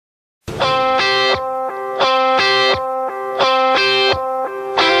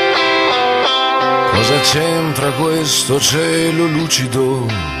c'entra questo cielo lucido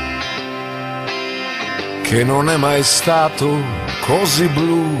che non è mai stato così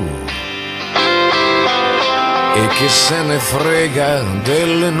blu e che se ne frega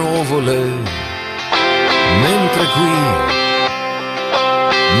delle nuvole, mentre qui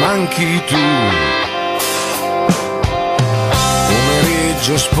manchi tu?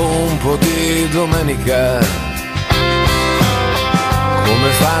 Pomeriggio spompo di domenica, come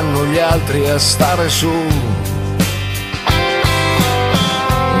fanno gli altri a stare su?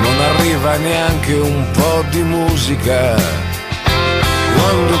 Non arriva neanche un po' di musica,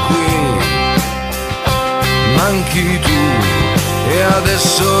 quando qui manchi tu. E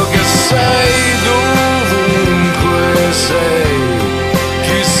adesso che sei dovunque sei,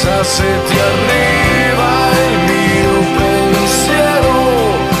 chissà se ti arriva il mio pensiero,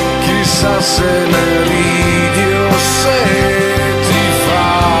 chissà se ne ridi o se ti fa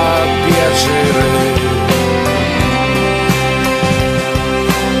piacere.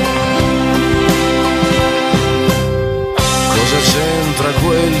 Cosa c'entra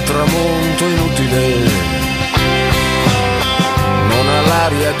quel tramonto inutile? Non ha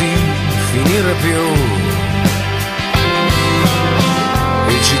l'aria di finire più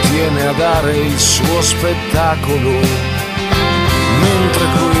e ci tiene a dare il suo spettacolo, mentre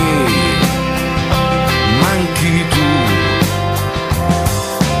qui manchi tu,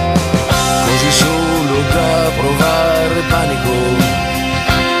 così solo da provare panico.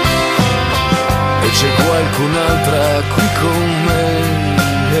 E c'è qualcun'altra qui con me.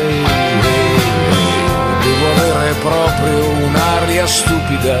 Devo avere proprio un'aria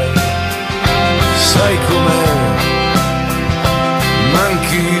stupida, sai com'è?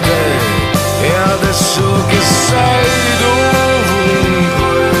 Manchi te. E adesso che sei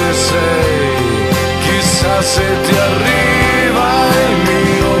dovunque sei, chissà se ti arriva il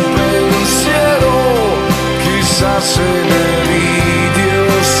mio pensiero, chissà se ne ridi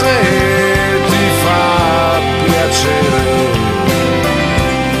o se ti fa piacere.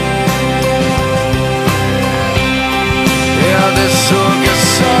 E adesso che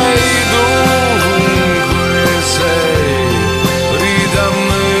sei dovunque sei,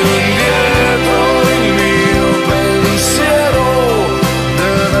 ridammelo indietro il mio pensiero,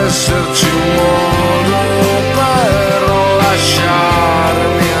 deve esserci un modo per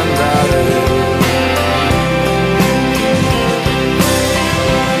lasciarmi andare.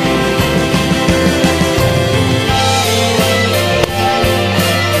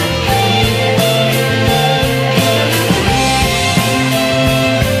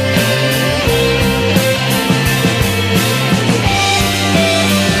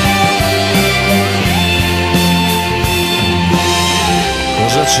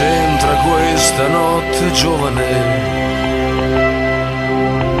 Cosa c'entra questa notte giovane?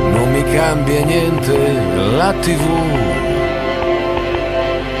 Non mi cambia niente la TV.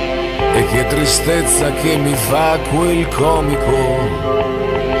 E che tristezza che mi fa quel comico,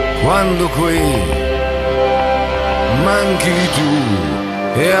 quando qui manchi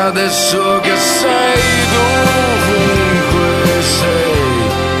tu. E adesso che sei dovunque sei,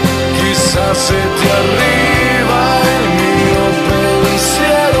 chissà se ti arriva il mio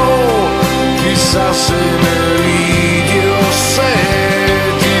pensiero, chissà se ne ridi o se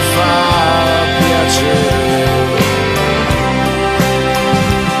ti fa piacere.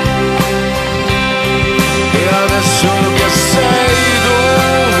 E adesso che sei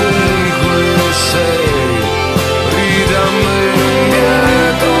dovunque sei, ridammelo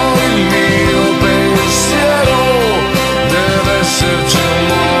indietro il mio pensiero, deve esserci un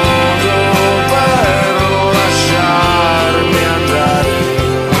modo per lasciarmi andare.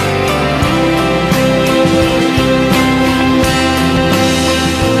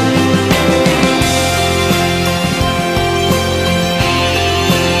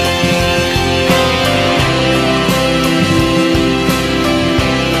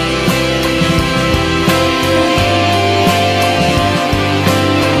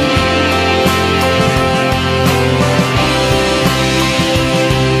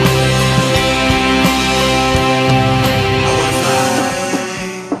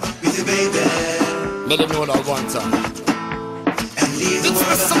 Let them know that one time. It's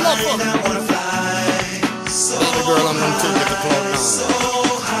Mr. Muffin. Baby girl, I'm gonna take you to cloud now.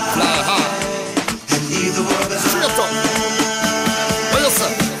 Fly high. Straight up. What you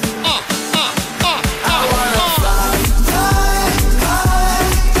say? I wanna fly, fly, fly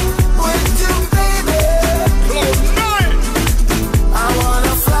with you, baby.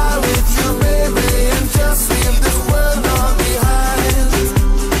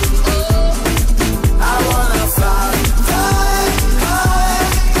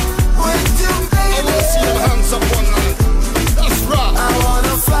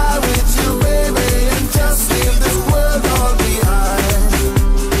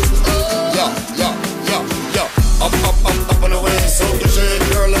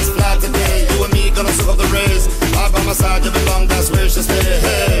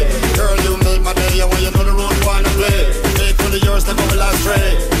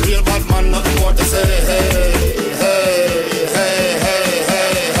 man, nothing more to say.